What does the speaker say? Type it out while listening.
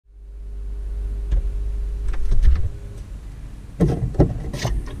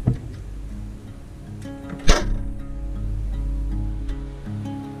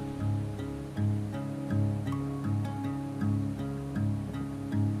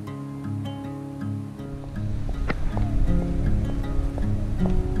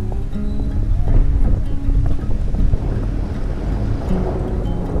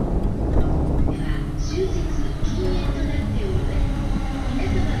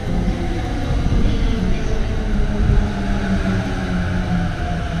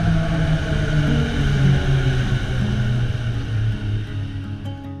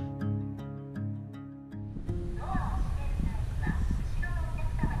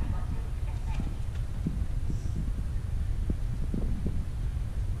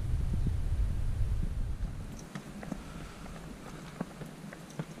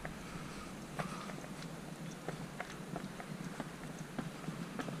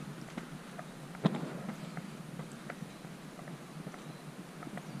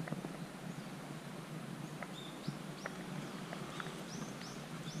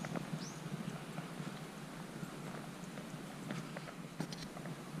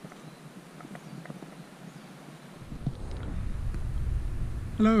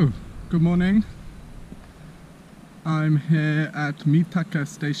Hello, good morning. I'm here at Mitake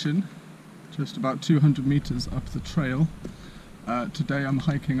Station, just about 200 meters up the trail. Today I'm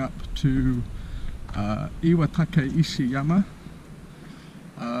hiking up to Iwatakeishiyama,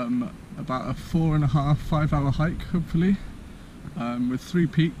 about a 4.5–5 hour hike hopefully, with 3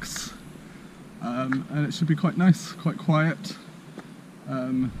 peaks, and it should be quite nice, quite quiet.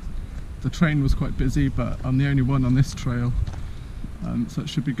 The train was quite busy, but I'm the only one on this trail, so it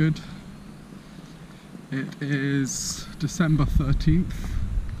should be good. It is December 13th,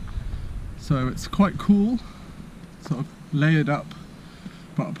 so it's quite cool, sort of layered up,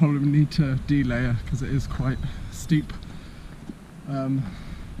 but I'll probably need to delayer because it is quite steep.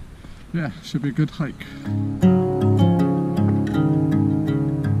 Yeah, should be a good hike.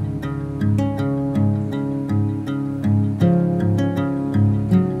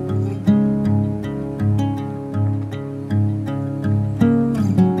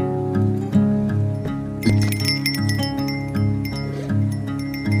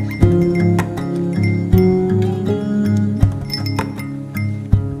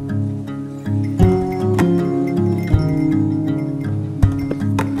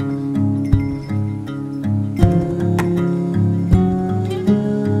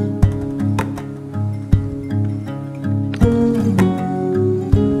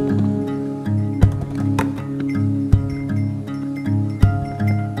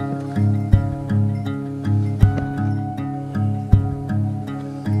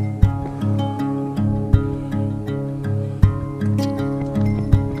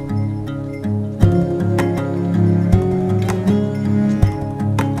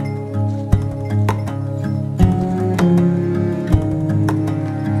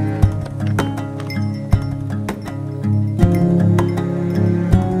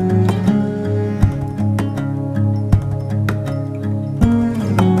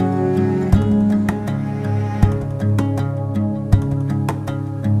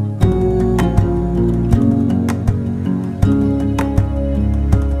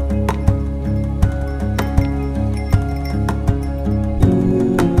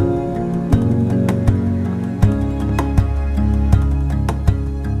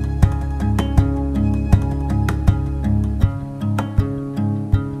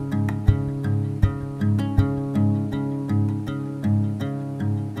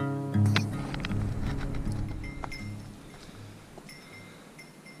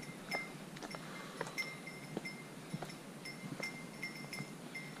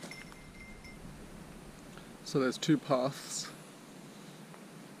 So there's 2 paths.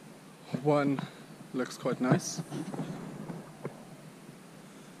 One looks quite nice,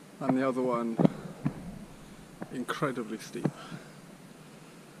 and the other one incredibly steep.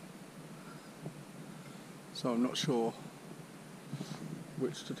 So I'm not sure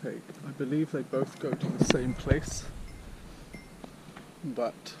which to take. I believe they both go to the same place,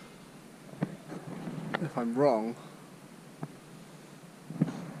 but if I'm wrong,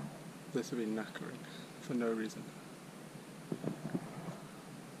 this would be knackering for no reason.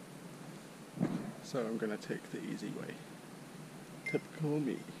 So I'm going to take the easy way. Typical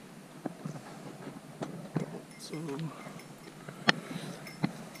me. So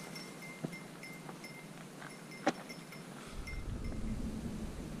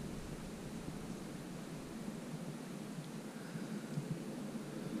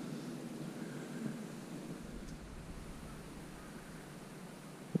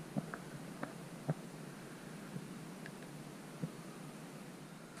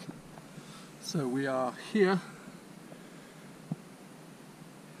So we are here.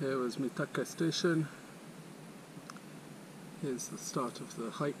 Here was Mitake Station. Here's the start of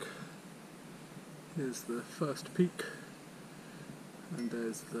the hike. Here's the first peak. And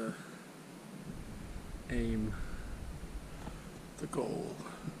there's the aim, the goal.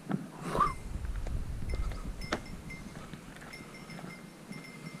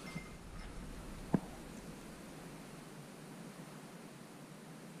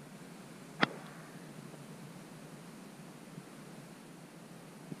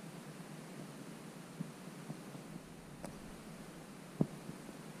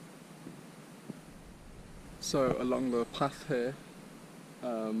 So along the path here,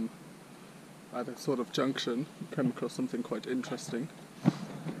 at a sort of junction, came across something quite interesting,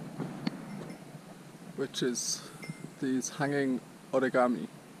 which is these hanging origami.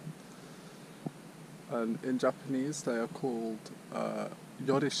 And in Japanese they are called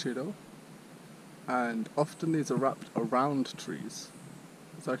yorishiro, and often these are wrapped around trees.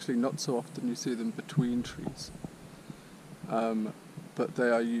 It's actually not so often you see them between trees, but they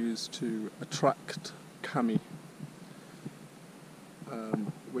are used to attract kami,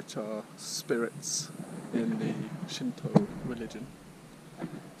 which are spirits in the Shinto religion.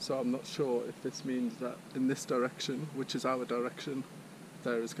 So I'm not sure if this means that in this direction, which is our direction,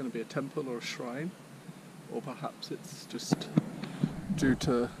 there is going to be a temple or a shrine, or perhaps it's just due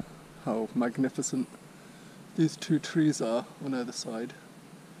to how magnificent these two trees are on either side.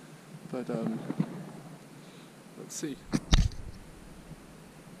 But let's see.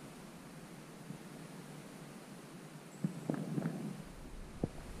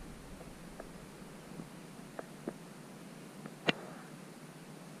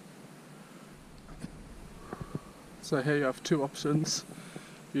 So here you have two options.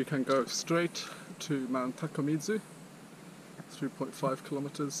 You can go straight to Mount Takamizu, 3.5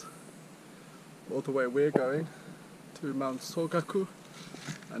 kilometers, or the way we're going to Mount Sogaku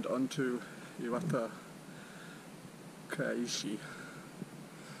and onto Iwatakeishiyama.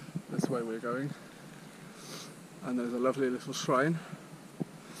 That's where we're going. And there's a lovely little shrine,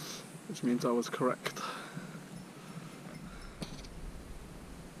 which means I was correct.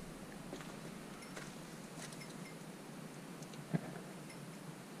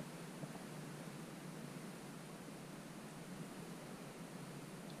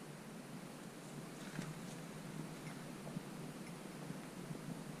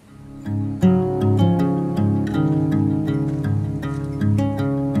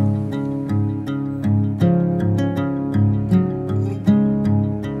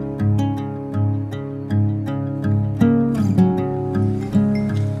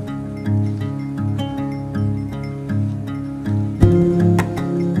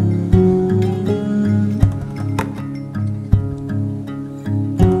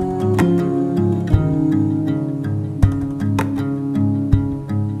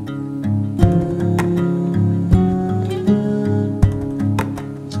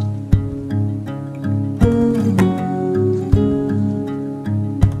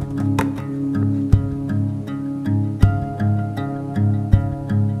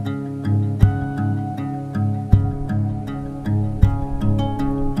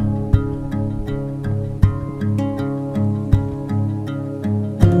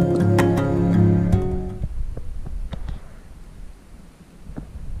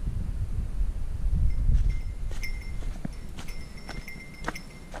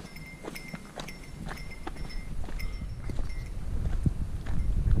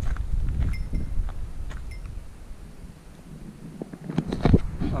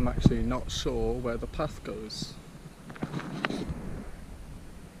 I'm actually not sure where the path goes.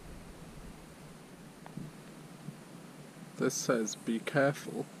 This says be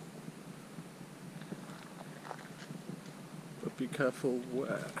careful, but be careful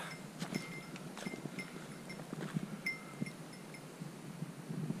where?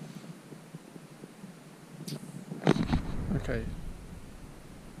 Okay,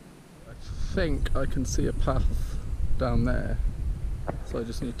 I think I can see a path down there. So I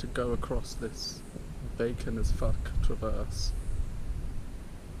just need to go across this bacon as fuck traverse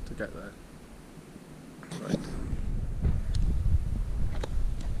to get there. Right.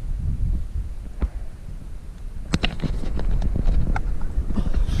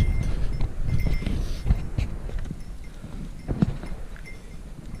 Oh, shit.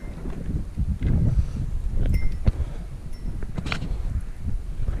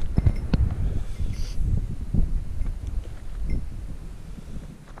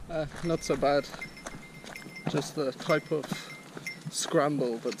 Not so bad, just the type of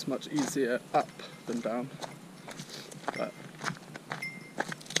scramble that's much easier up than down, but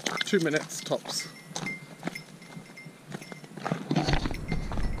 2 minutes tops.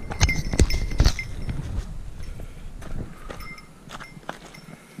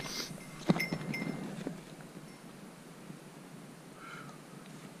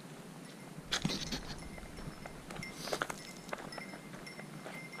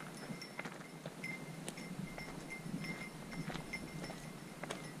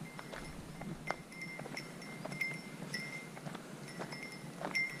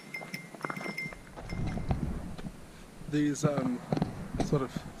 These sort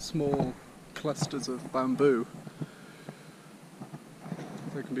of small clusters of bamboo,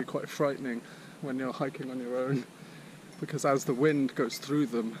 they can be quite frightening when you're hiking on your own, because as the wind goes through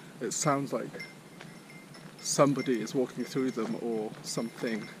them, it sounds like somebody is walking through them or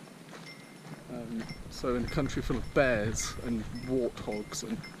something. So in a country full of bears and warthogs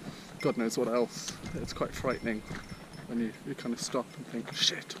and God knows what else, it's quite frightening when you kind of stop and think,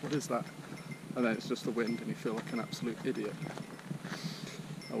 shit, what is that? And then it's just the wind and you feel like an absolute idiot.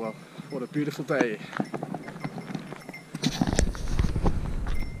 Oh well, what a beautiful day.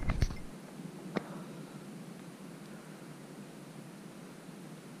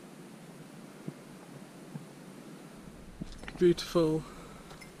 Beautiful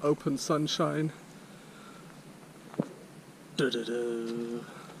open sunshine.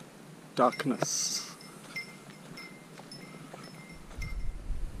 Darkness.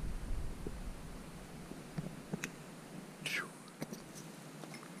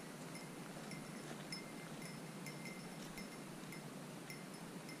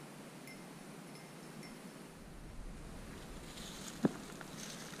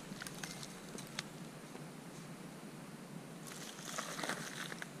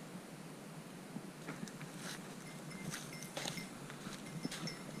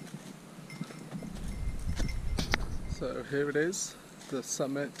 So here it is, the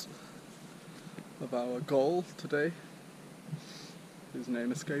summit of our goal today, whose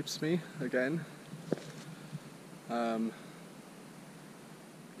name escapes me again.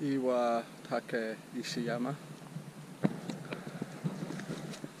 Iwatakeishiyama.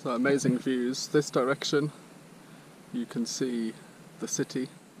 So amazing views. This direction you can see the city,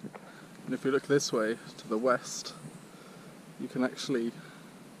 and if you look this way to the west you can actually,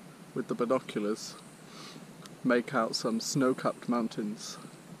 with the binoculars, make out some snow-capped mountains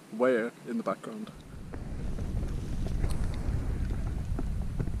way in the background.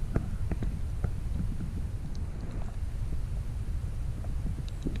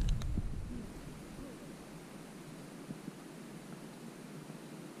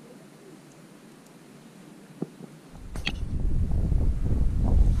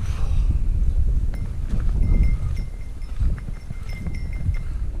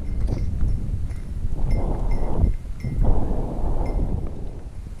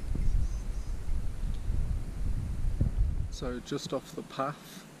 So just off the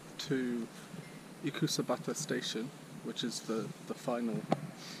path to Ikusabata Station, which is the final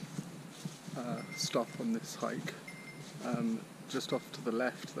stop on this hike, just off to the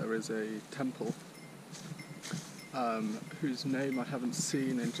left there is a temple whose name I haven't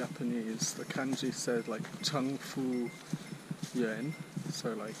seen in Japanese. The kanji said like Changfu Yuan,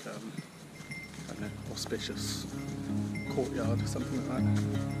 so like I don't know, auspicious courtyard, something like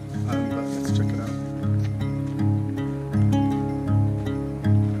that. But let's check it out.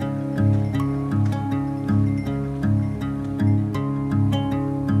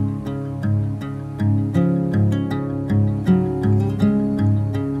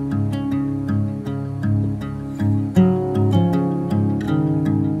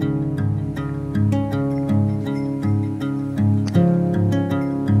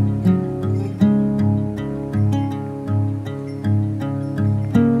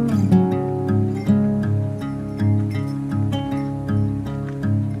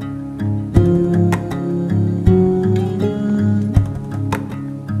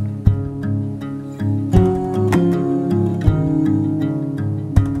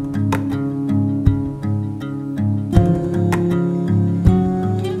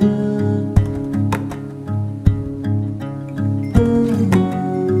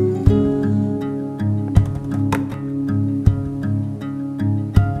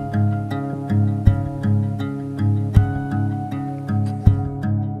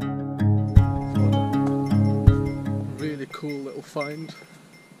 Cool little find,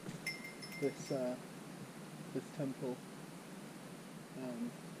 this temple,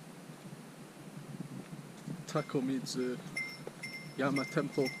 Takamizu Yama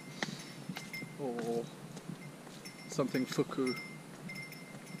temple, or something Fuku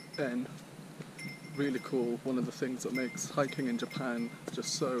En. Really cool. One of the things that makes hiking in Japan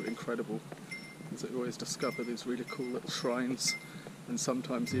just so incredible is that you always discover these really cool little shrines, and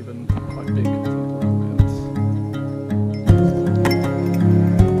sometimes even quite big temples.